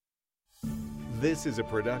This is a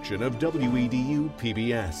production of WEDU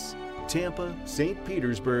PBS, Tampa, St.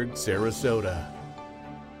 Petersburg, Sarasota.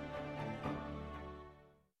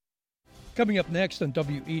 Coming up next on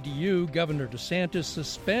WEDU, Governor Desantis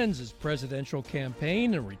suspends his presidential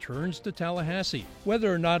campaign and returns to Tallahassee.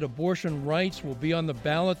 Whether or not abortion rights will be on the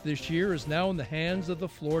ballot this year is now in the hands of the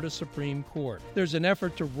Florida Supreme Court. There's an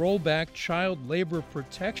effort to roll back child labor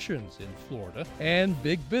protections in Florida, and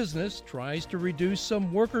big business tries to reduce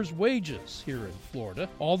some workers' wages here in Florida.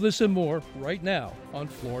 All this and more right now on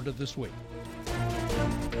Florida This Week.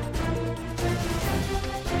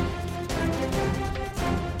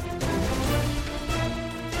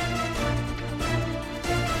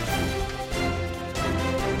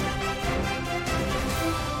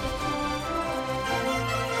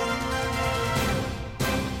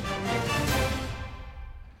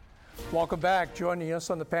 Welcome back. Joining us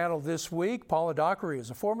on the panel this week, Paula Dockery is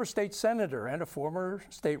a former state senator and a former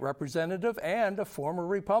state representative and a former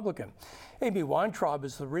Republican. Amy Weintraub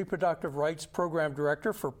is the Reproductive Rights Program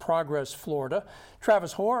Director for Progress Florida.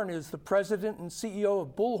 Travis Horn is the president and CEO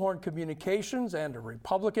of Bullhorn Communications and a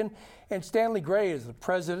Republican. And Stanley Gray is the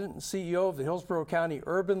president and CEO of the Hillsborough County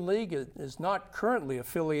Urban League. It is not currently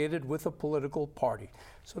affiliated with a political party.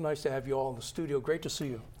 So nice to have you all in the studio. Great to see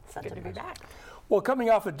you. Good to be back. Well, coming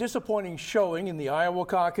off a disappointing showing in the Iowa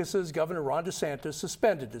caucuses, Governor Ron DeSantis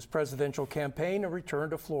suspended his presidential campaign and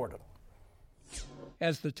returned to Florida.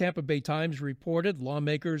 As the Tampa Bay Times reported,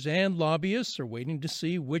 lawmakers and lobbyists are waiting to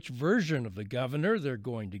see which version of the governor they're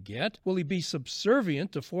going to get. Will he be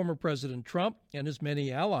subservient to former President Trump and his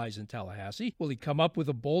many allies in Tallahassee? Will he come up with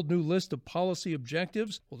a bold new list of policy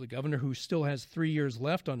objectives? Will the governor, who still has 3 years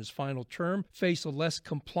left on his final term, face a less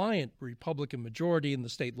compliant Republican majority in the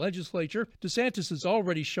state legislature? DeSantis is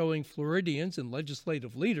already showing Floridians and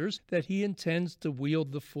legislative leaders that he intends to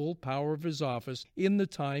wield the full power of his office in the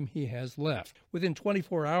time he has left. Within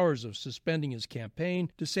 24 hours of suspending his campaign,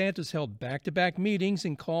 DeSantis held back-to-back meetings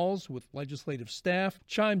and calls with legislative staff,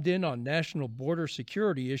 chimed in on national border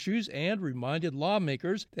security issues, and reminded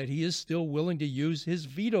lawmakers that he is still willing to use his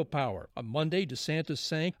veto power. On Monday, DeSantis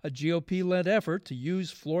sang a GOP-led effort to use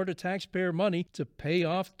Florida taxpayer money to pay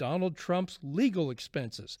off Donald Trump's legal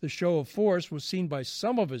expenses. The show of force was seen by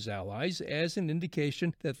some of his allies as an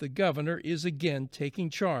indication that the governor is again taking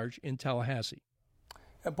charge in Tallahassee.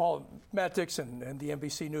 And Paul, Matt Dixon and the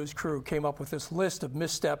NBC News crew came up with this list of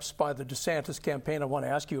missteps by the DeSantis campaign. I want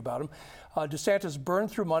to ask you about them. DeSantis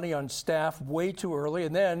burned through money on staff way too early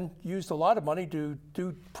and then used a lot of money to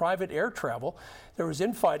do private air travel. There was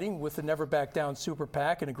infighting with the Never Back Down Super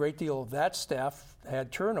PAC, and a great deal of that staff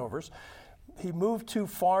had turnovers. He moved too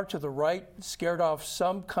far to the right, scared off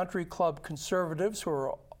some country club conservatives who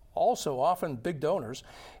are also often big donors,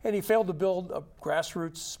 and he failed to build a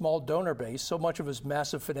grassroots small donor base. So much of his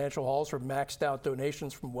massive financial hauls were maxed out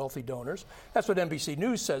donations from wealthy donors. That's what NBC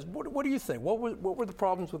News says. What do you think? What were the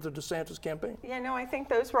problems with the DeSantis campaign? Yeah, no, I think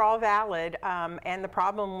those were all valid. And the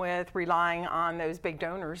problem with relying on those big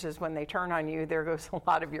donors is when they turn on you, there goes a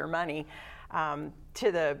lot of your money.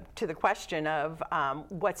 To the question of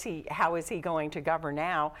how is he going to govern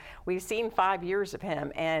now? We've seen 5 years of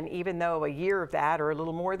him, and even though a year of that, or a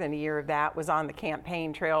little more than a year of that, was on the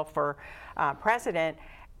campaign trail for president,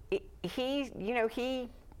 he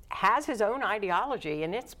has his own ideology,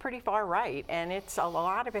 and it's pretty far right, and a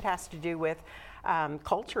lot of it has to do with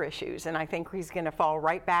culture issues, and I think he's going to fall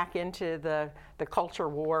right back into the culture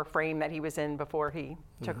war frame that he was in before he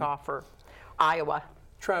took off for Iowa.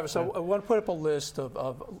 Travis, I want to put up a list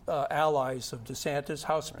of allies of DeSantis: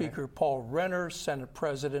 House Speaker Paul Renner, Senate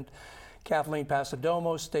President Kathleen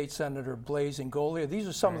Passidomo, State Senator Blaise Ingoglia. These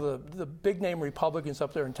are some of the big-name Republicans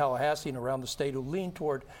up there in Tallahassee and around the state who lean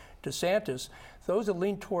toward DeSantis. Those that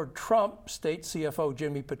lean toward Trump: State CFO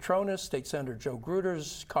Jimmy Patronis, State Senator Joe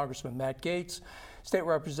Gruters, Congressman Matt Gaetz, State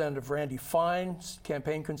Representative Randy Fine,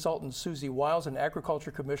 campaign consultant Susie Wiles, and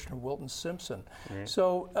Agriculture Commissioner Wilton Simpson.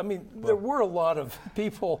 So, I mean, there were a lot of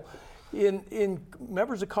people in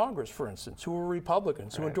members of Congress, for instance, who were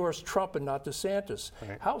Republicans, who endorsed Trump and not DeSantis.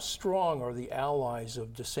 How strong are the allies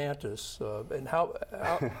of DeSantis, and how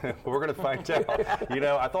we're going to find out. You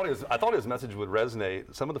know, I thought his message would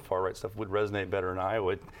resonate. Some of the far right stuff would resonate better in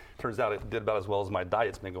Iowa. It turns out it did about as well as my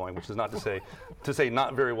diet's been going, which is not to say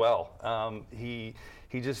not very well.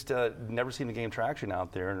 He just never seemed to gain traction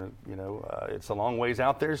out there, and it's a long ways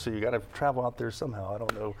out there, so you got to travel out there somehow. I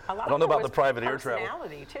don't know about the private air travel.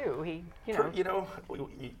 Personality too.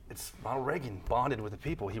 It's Ronald Reagan bonded with the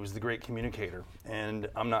people. He was the great communicator, and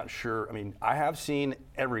I'm not sure. I mean, I have seen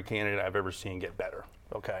every candidate I've ever seen get better.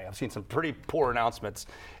 Okay, I've seen some pretty poor announcements,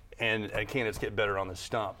 and candidates get better on the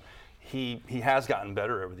stump. he has gotten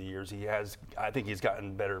better over the years. I think he's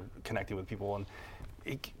gotten better connecting with people. And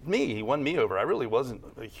he won me over. I really wasn't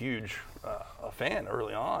a huge a fan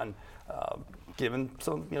early on, given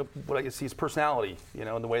some, what I guess his personality,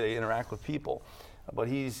 and the way they interact with people. But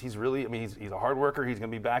he's really, he's a hard worker. He's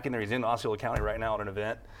going to be back in there. He's in Osceola County right now at an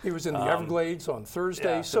event. He was in the Everglades on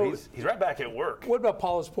Thursday. Yeah, so he's right back at work. What about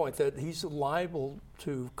Paula's point that he's liable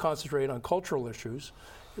to concentrate on cultural issues,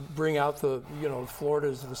 bring out Florida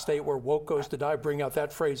is the state where woke goes to die, bring out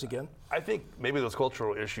that phrase again? I think maybe those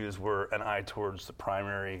cultural issues were an eye towards the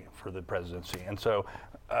primary for the presidency. And so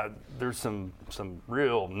there's some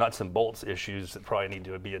real nuts and bolts issues that probably need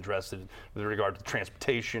to be addressed with regard to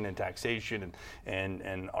transportation and taxation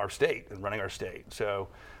and our state and running our state. So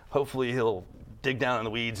hopefully he'll dig down in the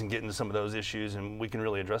weeds and get into some of those issues, and we can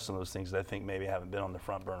really address some of those things that I think maybe haven't been on the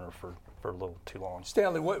front burner for a little too long.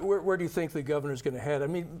 Stanley, where do you think the governor's going to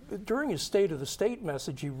head? During his State of the State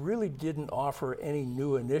message, he really didn't offer any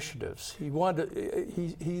new initiatives.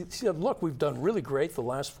 He said, look, we've done really great the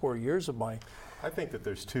last 4 years of my... I think that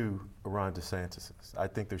there's two Ron DeSantis. I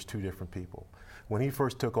think there's two different people. When he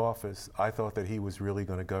first took office, I thought that he was really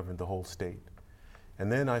going to govern the whole state.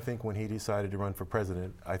 And then I think when he decided to run for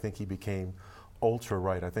president, I think he became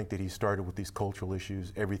ultra-right. I think that he started with these cultural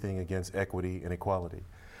issues, everything against equity and equality.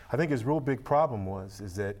 I think his real big problem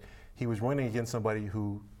is that he was running against somebody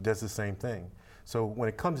who does the same thing. So when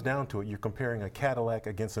it comes down to it, you're comparing a Cadillac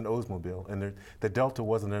against an Oldsmobile, and the delta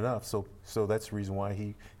wasn't enough, so that's the reason why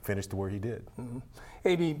he finished where he did. Mm-hmm.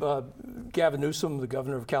 Amy, Gavin Newsom, the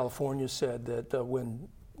governor of California, said that when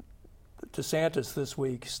DeSantis this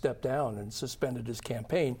week stepped down and suspended his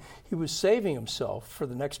campaign, he was saving himself for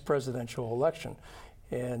the next presidential election.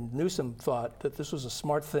 And Newsom thought that this was a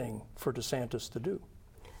smart thing for DeSantis to do.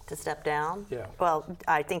 To step down? Yeah. Well,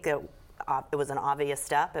 I think that it was an obvious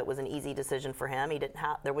step. It was an easy decision for him.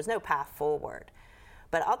 There was no path forward.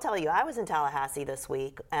 But I'll tell you, I was in Tallahassee this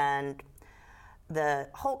week, and the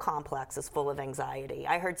whole complex is full of anxiety.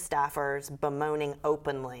 I heard staffers bemoaning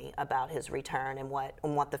openly about his return and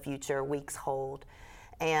what the future weeks hold.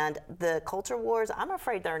 And the culture wars, I'm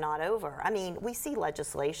afraid they're not over. We see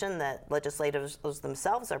legislation that legislators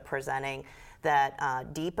themselves are presenting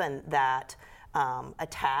that deepen that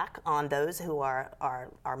attack on those who are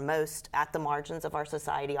most at the margins of our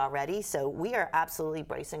society already. So we are absolutely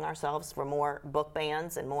bracing ourselves for more book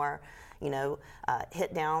bans and more,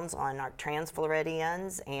 hit downs on our trans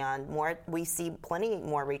Floridians, and more. We see plenty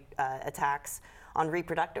more attacks on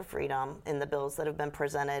reproductive freedom in the bills that have been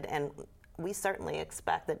presented, and we certainly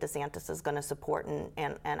expect that DeSantis is going to support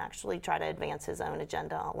and actually try to advance his own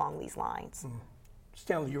agenda along these lines. Mm.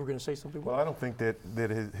 Stanley, you were going to say something? Well, I don't think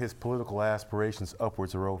that his political aspirations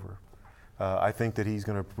upwards are over. I think that he's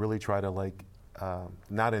going to really try to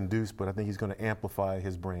not induce, but I think he's going to amplify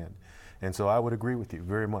his brand. And so I would agree with you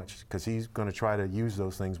very much, because he's going to try to use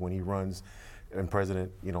those things when he runs in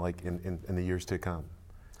president, in the years to come.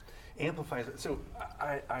 Amplify. So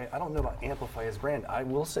I don't know about amplify his brand. I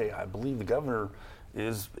will say I believe the governor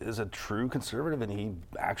is a true conservative, and he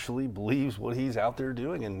actually believes what he's out there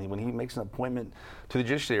doing. And when he makes an appointment to the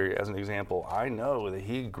judiciary, as an example, I know that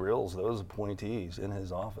he grills those appointees in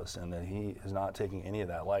his office, and that he is not taking any of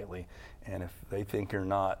that lightly. And if they think you're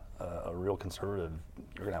not a real conservative,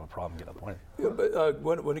 you're going to have a problem getting appointed. Yeah,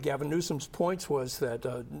 but one of Gavin Newsom's points was that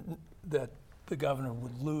the governor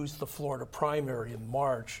would lose the Florida primary in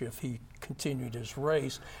March if he continued his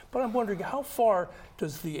race. But I'm wondering, how far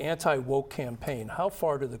does the anti-woke campaign, how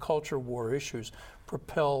far do the culture war issues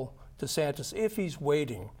propel DeSantis if he's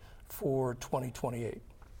waiting for 2028?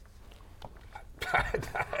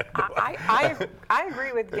 I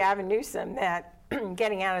agree with Gavin Newsom that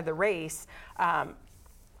getting out of the race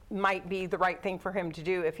might be the right thing for him to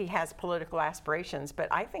do if he has political aspirations. But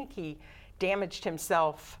I think he damaged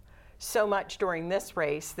himself so much during this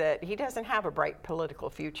race that he doesn't have a bright political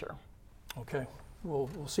future. Okay. We'll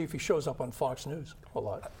see if he shows up on Fox News a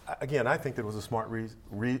lot. Again, I think that it was a smart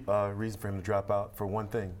reason for him to drop out for one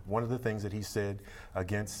thing. One of the things that he said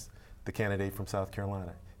against the candidate from South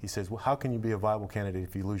Carolina, he says, well, how can you be a viable candidate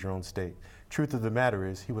if you lose your own state? Truth of the matter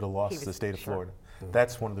is, he would have lost the state of Florida. Mm-hmm.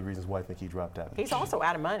 That's one of the reasons why I think he dropped out. He's also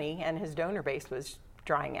out of money, and his donor base was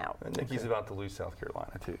drying out. I think he's about to lose South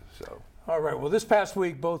Carolina, too. So. All right. Well, this past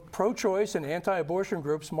week, both pro-choice and anti-abortion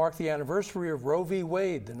groups marked the anniversary of Roe v.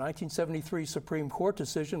 Wade, the 1973 Supreme Court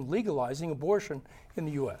decision legalizing abortion in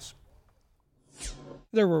the U.S.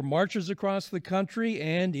 There were marches across the country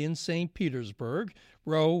and in St. Petersburg.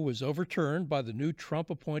 Roe was overturned by the new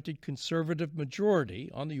Trump-appointed conservative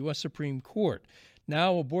majority on the U.S. Supreme Court.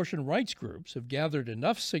 Now, abortion rights groups have gathered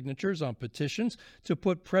enough signatures on petitions to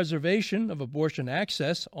put preservation of abortion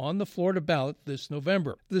access on the Florida ballot this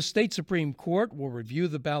November. The state Supreme Court will review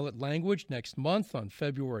the ballot language next month on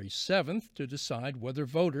February 7th to decide whether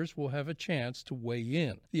voters will have a chance to weigh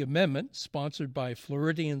in. The amendment, sponsored by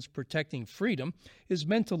Floridians Protecting Freedom, is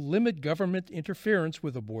meant to limit government interference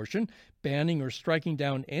with abortion, banning or striking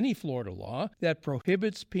down any Florida law that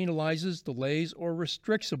prohibits, penalizes, delays, or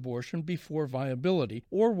restricts abortion before viability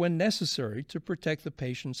or when necessary to protect the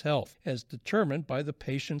patient's health, as determined by the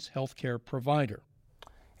patient's health care provider.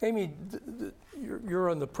 Amy,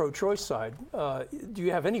 you're on the pro-choice side. Do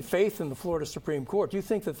you have any faith in the Florida Supreme Court? Do you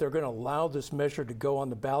think that they're going to allow this measure to go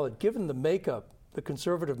on the ballot, given the makeup, the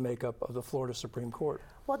conservative makeup of the Florida Supreme Court?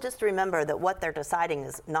 Well, just remember that what they're deciding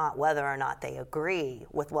is not whether or not they agree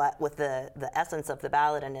with the essence of the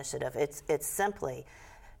ballot initiative. It's simply,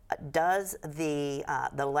 does the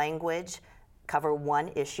language cover one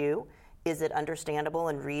issue? Is it understandable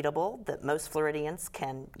and readable that most Floridians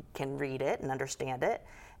can read it and understand it?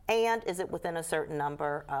 And is it within a certain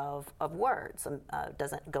number of words?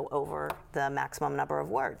 Doesn't go over the maximum number of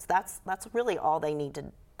words. That's really all they need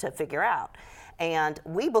to figure out. And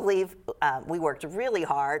we believe we worked really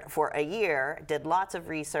hard for a year, did lots of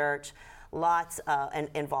research, and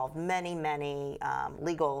involved many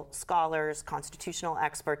legal scholars, constitutional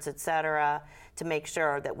experts, et cetera, to make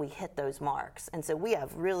sure that we hit those marks. And so we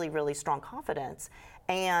have really strong confidence.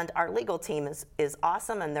 And our legal team is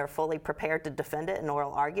awesome, and they're fully prepared to defend it in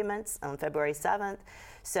oral arguments on February 7th.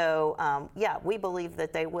 So we believe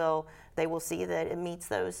that they will see that it meets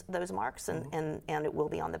those marks, and it will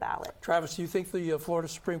be on the ballot. Travis, do you think the Florida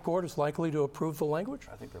Supreme Court is likely to approve the language?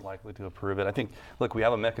 I think they're likely to approve it. I think, look, we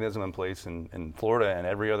have a mechanism in place in Florida and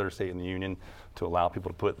every other state in the union to allow people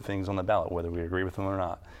to put things on the ballot, whether we agree with them or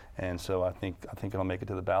not. And so I think it'll make it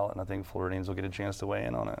to the ballot, and I think Floridians will get a chance to weigh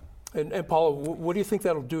in on it. And Paula, what do you think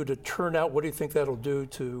that'll do to turnout? What do you think that'll do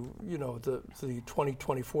to the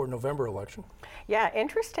 2024 November election? Yeah,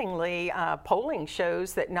 interestingly, polling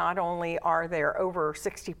shows that not only are there over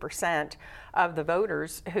 60% of the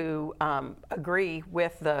voters who agree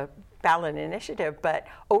with the ballot initiative, but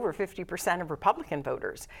over 50% of Republican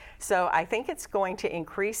voters. So I think it's going to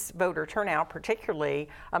increase voter turnout, particularly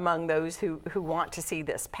among those who want to see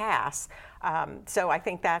this pass. So I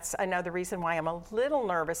think that's another reason why I'm a little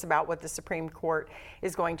nervous about what the Supreme Court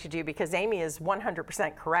is going to do, because Amy is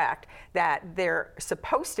 100% correct that they're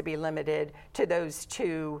supposed to be limited to those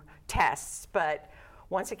two tests. But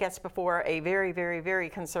once it gets before a very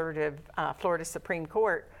conservative Florida Supreme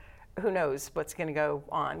Court, who knows what's going to go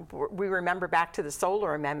on. We remember back to the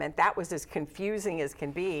solar amendment, that was as confusing as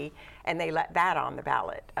can be, and they let that on the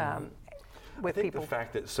ballot. With I think people. The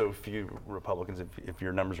fact that so few Republicans, if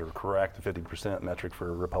your numbers are correct, the 50% metric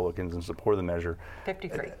for Republicans in support of the measure.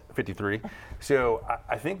 53. So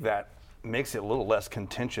I think that makes it a little less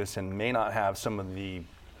contentious and may not have some of the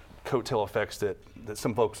coattail effects that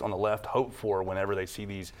some folks on the left hope for whenever they see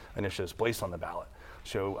these initiatives placed on the ballot.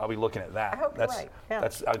 So I'll be looking at that. I hope you're right. Yeah.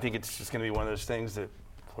 I think it's just going to be one of those things that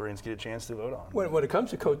Floridians get a chance to vote on. When it comes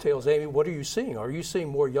to coattails, Amy, what are you seeing? Are you seeing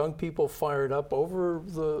more young people fired up over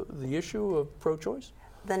the issue of pro-choice?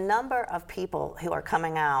 The number of people who are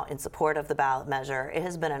coming out in support of the ballot measure, it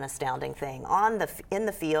has been an astounding thing. In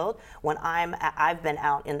the field, when I've been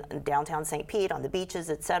out in downtown St. Pete, on the beaches,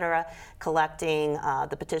 et cetera, collecting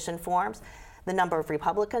the petition forms, the number of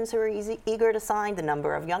Republicans who are eager to sign, the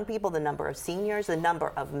number of young people, the number of seniors, the number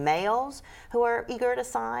of males who are eager to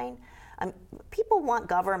sign. People want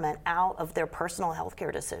government out of their personal health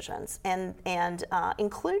care decisions, and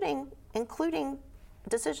including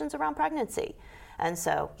decisions around pregnancy. And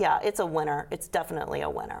so, yeah, it's a winner. It's definitely a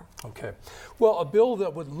winner. Okay. Well, a bill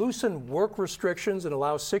that would loosen work restrictions and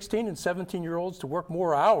allow 16 and 17-year-olds to work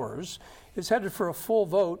more hours is headed for a full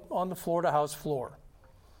vote on the Florida House floor.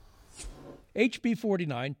 HB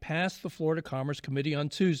 49 passed the Florida Commerce Committee on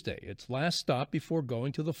Tuesday, its last stop before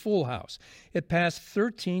going to the full House. It passed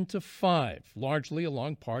 13-5, largely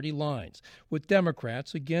along party lines, with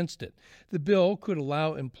Democrats against it. The bill could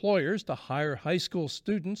allow employers to hire high school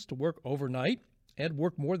students to work overnight and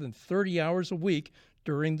work more than 30 hours a week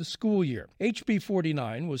during the school year. HB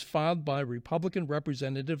 49 was filed by Republican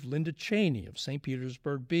Representative Linda Cheney of St.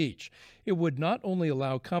 Petersburg Beach. It would not only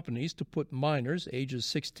allow companies to put minors ages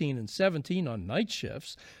 16 and 17 on night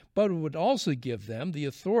shifts, but it would also give them the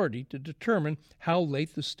authority to determine how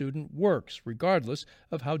late the student works, regardless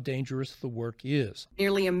of how dangerous the work is.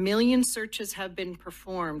 Nearly 1 million searches have been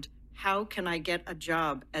performed. How can I get a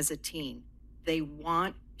job as a teen? They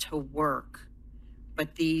want to work,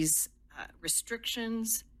 but these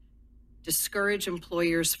restrictions discourage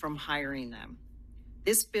employers from hiring them.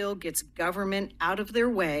 This bill gets government out of their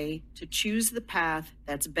way to choose the path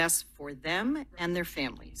that's best for them and their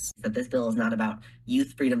families. That this bill is not about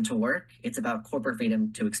youth freedom to work, it's about corporate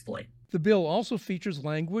freedom to exploit. The bill also features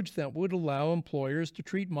language that would allow employers to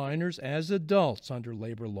treat minors as adults under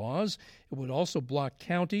labor laws. It would also block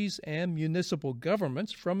counties and municipal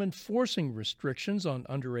governments from enforcing restrictions on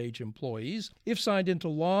underage employees. If signed into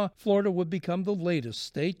law, Florida would become the latest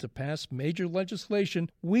state to pass major legislation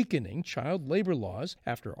weakening child labor laws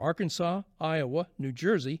after Arkansas, Iowa, New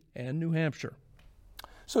Jersey, and New Hampshire.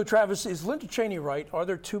 So, Travis, is Linda Cheney right? Are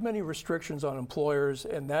there too many restrictions on employers,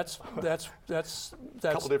 and that's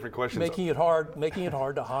couple different questions. making it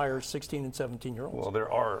hard to hire 16 and 17-year-olds? Well, there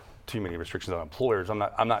are too many restrictions on employers. I'm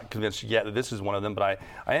not convinced yet that this is one of them, but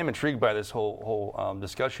I am intrigued by this whole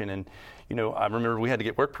discussion. And I remember we had to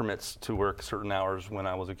get work permits to work certain hours when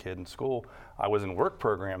I was a kid in school. I was in a work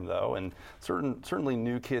program though, and certainly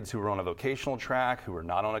new kids who were on a vocational track, who were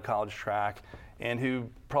not on a college track, and who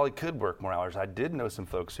probably could work more hours. I did know some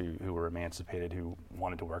folks who were emancipated who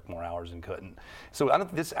wanted to work more hours and couldn't. So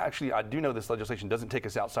I do know this legislation doesn't take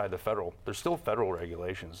us outside the federal. There's still federal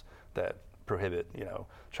regulations that prohibit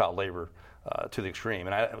child labor to the extreme.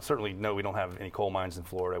 And I certainly know we don't have any coal mines in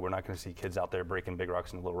Florida. We're not going to see kids out there breaking big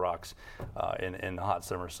rocks and little rocks in the hot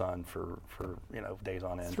summer sun for days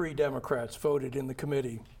on end. 3 Democrats voted in the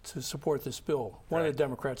committee to support this bill. One of the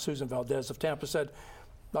Democrats, Susan Valdez of Tampa, said,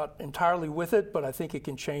 not entirely with it, but I think it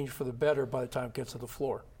can change for the better by the time it gets to the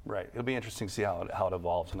floor. Right. It'll be interesting to see how it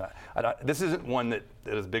evolves. And this isn't one that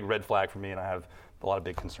is a big red flag for me, and I have a lot of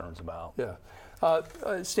big concerns about.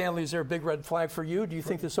 Yeah. Stanley, is there a big red flag for you? Do you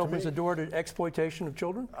think this opens the door to exploitation of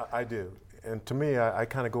children? I do. And to me, I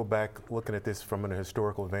kind of go back looking at this from a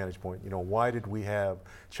historical vantage point. Why did we have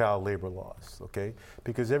child labor laws? Okay,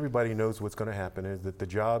 because everybody knows what's going to happen is that the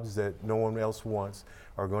jobs that no one else wants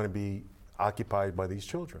are going to be occupied by these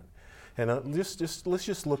children. And let's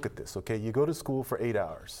just look at this, okay? You go to school for 8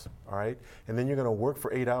 hours, all right? And then you're going to work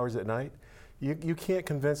for 8 hours at night. You can't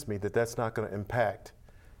convince me that that's not going to impact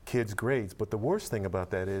kids' grades. But the worst thing about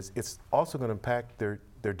that is it's also going to impact their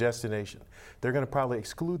destination. They're going to probably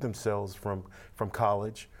exclude themselves from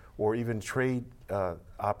college or even trade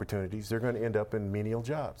opportunities. They're going to end up in menial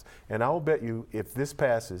jobs. And I will bet you if this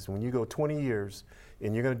passes, when you go 20 years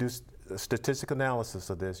and you're going to do statistical analysis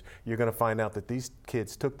of this, you're going to find out that these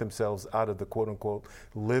kids took themselves out of the quote-unquote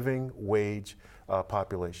living wage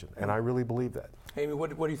population. And I really believe that. Amy,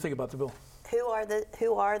 what do you think about the bill? Who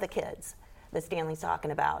are the kids that Stanley's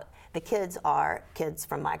talking about? The kids are kids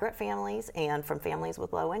from migrant families and from families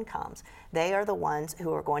with low incomes. They are the ones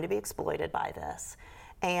who are going to be exploited by this.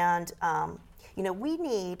 And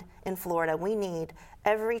in Florida, we need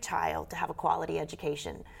every child to have a quality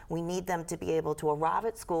education. We need them to be able to arrive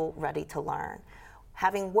at school ready to learn.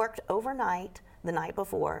 Having worked overnight the night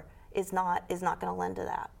before is not going to lend to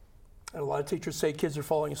that. And a lot of teachers say kids are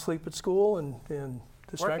falling asleep at school and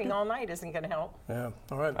distracted. Working all night isn't going to help. Yeah,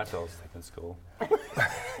 all right. I fell asleep in school.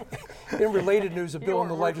 In related news, a bill in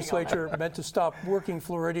the legislature meant to stop working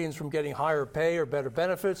Floridians from getting higher pay or better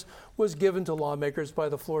benefits was given to lawmakers by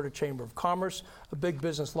the Florida Chamber of Commerce, a big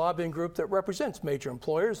business lobbying group that represents major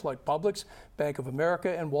employers like Publix, Bank of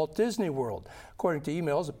America, and Walt Disney World, according to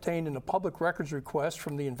emails obtained in a public records request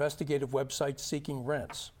from the investigative website Seeking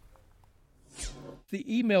Rents.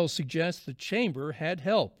 The email suggests the chamber had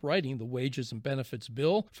help writing the wages and benefits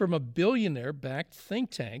bill from a billionaire-backed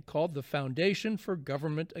think tank called the Foundation for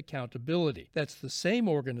Government Accountability. That's the same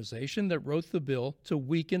organization that wrote the bill to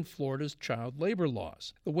weaken Florida's child labor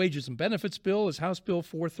laws. The wages and benefits bill is House Bill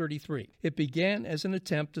 433. It began as an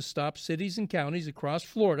attempt to stop cities and counties across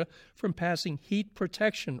Florida from passing heat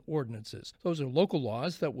protection ordinances. Those are local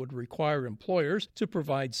laws that would require employers to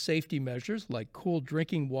provide safety measures like cool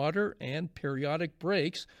drinking water and periodic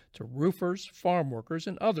breaks to roofers, farm workers,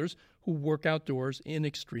 and others who work outdoors in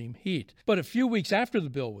extreme heat. But a few weeks after the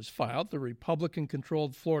bill was filed, the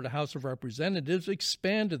Republican-controlled Florida House of Representatives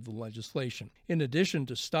expanded the legislation. In addition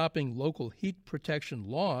to stopping local heat protection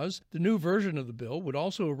laws, the new version of the bill would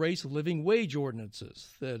also erase living wage ordinances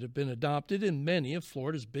that have been adopted in many of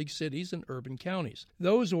Florida's big cities and urban counties.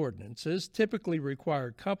 Those ordinances typically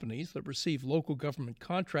require companies that receive local government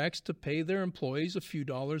contracts to pay their employees a few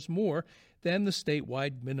dollars more than the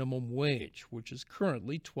statewide minimum wage, which is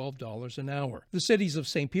currently $12 an hour. The cities of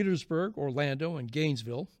St. Petersburg, Orlando, and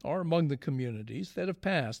Gainesville are among the communities that have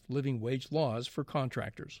passed living wage laws for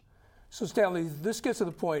contractors. So, Stanley, this gets to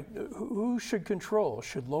the point, who should control?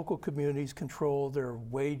 Should local communities control their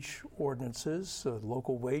wage ordinances,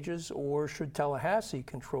 local wages, or should Tallahassee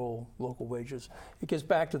control local wages? It gets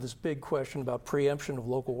back to this big question about preemption of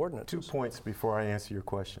local ordinances. 2 points before I answer your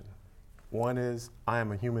question. One is I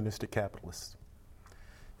am a humanistic capitalist.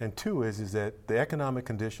 And two is that the economic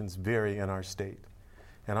conditions vary in our state.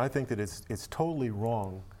 And I think that it's totally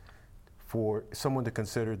wrong for someone to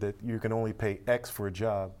consider that you can only pay X for a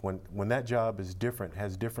job when that job is different,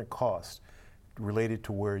 has different costs related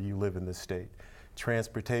to where you live in this state.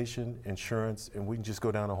 Transportation, insurance, and we can just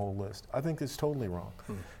go down a whole list. I think it's totally wrong.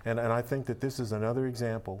 And I think that this is another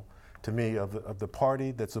example, to me, of the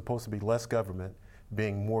party that's supposed to be less government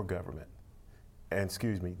being more government. And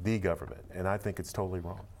the government. And I think it's totally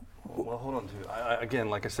wrong. Well, hold on, too. Again,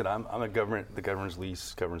 like I said, I'm a the governor's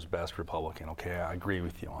least, governor's best Republican. Okay, I agree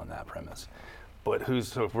with you on that premise. But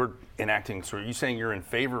so if we're enacting, so are you saying you're in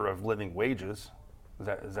favor of living wages?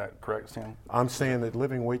 Is that correct, Stanley? I'm saying that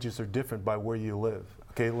living wages are different by where you live.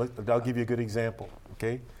 Okay, I'll give you a good example.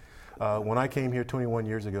 Okay, when I came here 21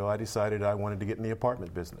 years ago, I decided I wanted to get in the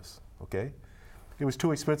apartment business. Okay, it was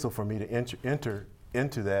too expensive for me to enter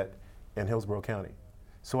into that in Hillsborough County,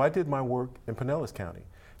 so I did my work in Pinellas County.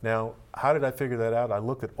 Now, how did I figure that out? I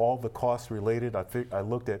looked at all the costs related. I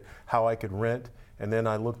looked at how I could rent, and then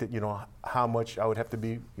I looked at how much I would have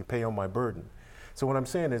to pay on my burden. So what I'm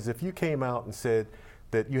saying is, if you came out and said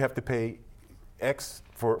that you have to pay X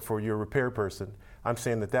for your repair person, I'm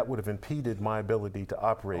saying that would have impeded my ability to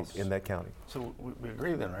operate in that county. So we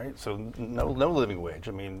agree then, right? So no living wage.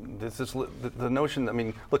 I mean, this is the notion. I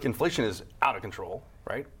mean, look, inflation is out of control,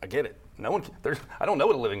 right? I get it. I don't know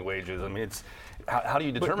what a living wage is. I mean, it's how do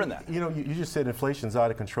you determine that? You just said inflation's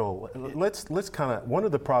out of control. Let's kind of, one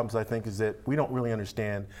of the problems I think is that we don't really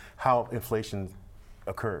understand how inflation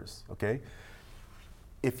occurs. Okay.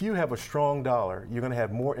 If you have a strong dollar, you're going to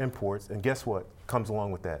have more imports, and guess what comes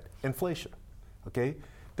along with that? Inflation. Okay?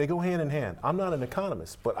 They go hand in hand. I'm not an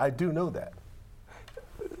economist, but I do know that.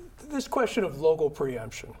 This question of local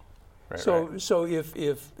preemption. Right, so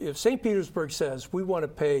if St. Petersburg says we want to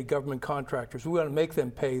pay government contractors, we want to make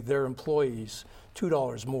them pay their employees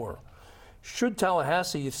 $2 more, should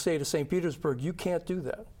Tallahassee say to St. Petersburg, you can't do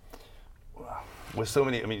that? With so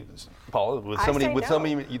many, I mean, Paula, so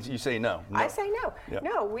many, you say no. I say no. Yeah.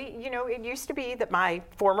 No, it used to be that my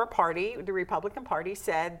former party, the Republican Party,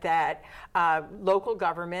 said that local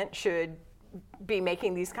government should be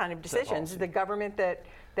making these kind of decisions. The government that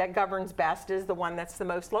governs best is the one that's the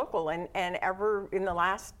most local. And ever in the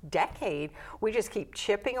last decade, we just keep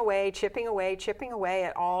chipping away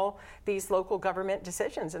at all these local government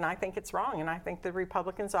decisions. And I think it's wrong. And I think the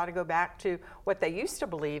Republicans ought to go back to what they used to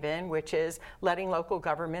believe in, which is letting local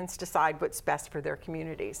governments decide what's best for their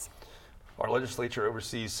communities. Our legislature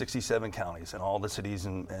oversees 67 counties and all the cities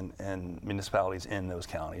and municipalities in those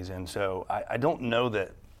counties. And so I don't know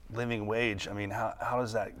that living wage, I mean, how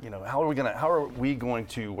does that, how are we going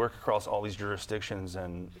to work across all these jurisdictions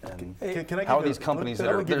and how are these companies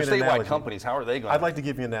they're statewide companies, how are they going? I'd like to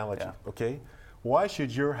give you an analogy, okay? Why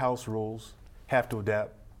should your house rules have to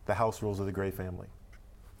adapt the house rules of the Gray family?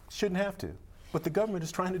 Shouldn't have to. But the government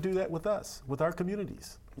is trying to do that with us, with our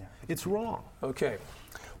communities. Yeah. It's wrong. Okay.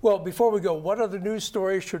 Well, before we go, what other news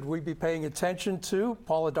stories should we be paying attention to?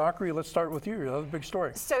 Paula Dockery, let's start with you. Another big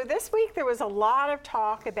story. So this week there was a lot of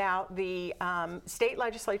talk about the state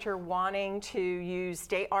legislature wanting to use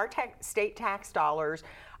state tax dollars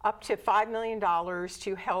up to $5 million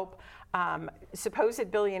to help supposed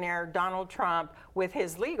billionaire Donald Trump with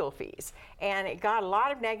his legal fees. And it got a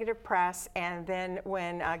lot of negative press. And then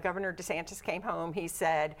when Governor Desantis came home, he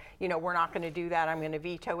said, we're not going to do that. I'm going to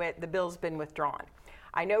veto it. The bill's been withdrawn.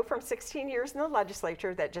 I know from 16 years in the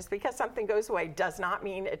legislature that just because something goes away does not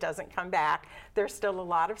mean it doesn't come back. There's still a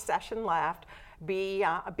lot of session left. Be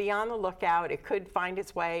on the lookout. It could find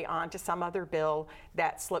its way onto some other bill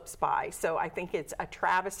that slips by. So I think it's a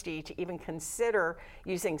travesty to even consider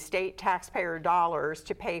using state taxpayer dollars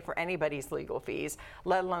to pay for anybody's legal fees,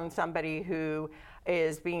 let alone somebody who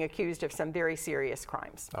is being accused of some very serious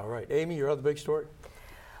crimes. All right. Amy, your other big story?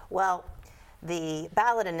 Well, the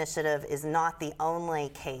ballot initiative is not the only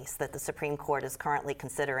case that the Supreme Court is currently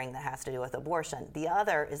considering that has to do with abortion. The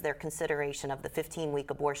other is their consideration of the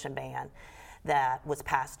 15-week abortion ban that was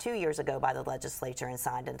passed 2 years ago by the legislature and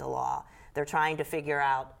signed into law. They're trying to figure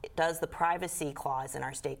out, does the privacy clause in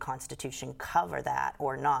our state constitution cover that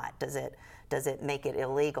or not? Does it make it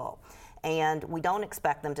illegal? And we don't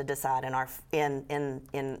expect them to decide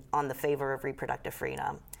on the favor of reproductive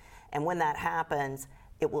freedom. And when that happens,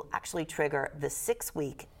 it will actually trigger the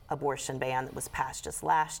 6-week abortion ban that was passed just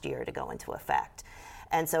last year to go into effect.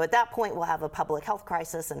 And so at that point, we'll have a public health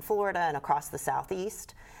crisis in Florida and across the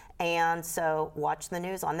Southeast. And so watch the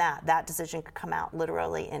news on that. That decision could come out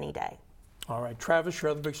literally any day. All right, Travis,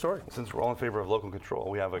 your other big story. Since we're all in favor of local control,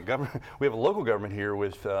 we have a local government here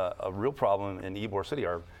with a real problem in Ybor City.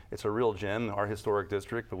 It's a real gem, our historic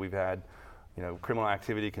district, but we've had, criminal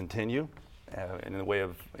activity continue in the way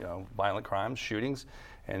of, violent crimes, shootings.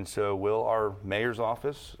 And so will our mayor's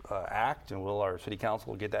office act, and will our city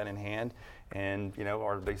council get that in hand? And,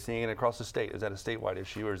 are they seeing it across the state? Is that a statewide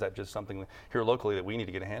issue, or is that just something here locally that we need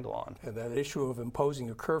to get a handle on? And that issue of imposing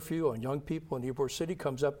a curfew on young people in Ybor City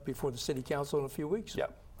comes up before the city council in a few weeks.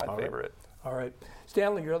 Yep, I favor it. All right.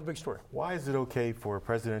 Stanley, your other big story. Why is it okay for a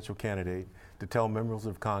presidential candidate to tell members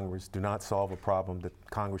of Congress do not solve a problem that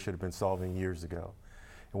Congress should have been solving years ago?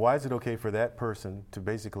 And why is it okay for that person to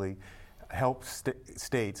basically help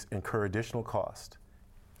states incur additional cost?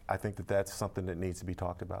 I think that that's something that needs to be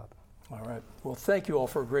talked about. All right. Well, thank you all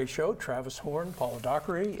for a great show. Travis Horn, Paula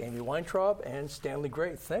Dockery, Amy Weintraub, and Stanley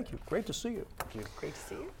Gray. Thank you. Great to see you. Thank you. Great to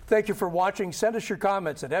see you. Thank you for watching. Send us your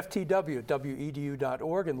comments at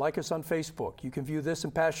ftw@wedu.org and like us on Facebook. You can view this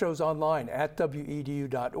and past shows online at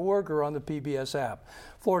wedu.org or on the PBS app.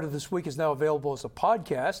 Florida This Week is now available as a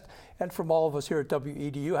podcast. And from all of us here at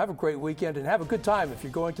WEDU, have a great weekend and have a good time if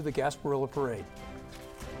you're going to the Gasparilla Parade.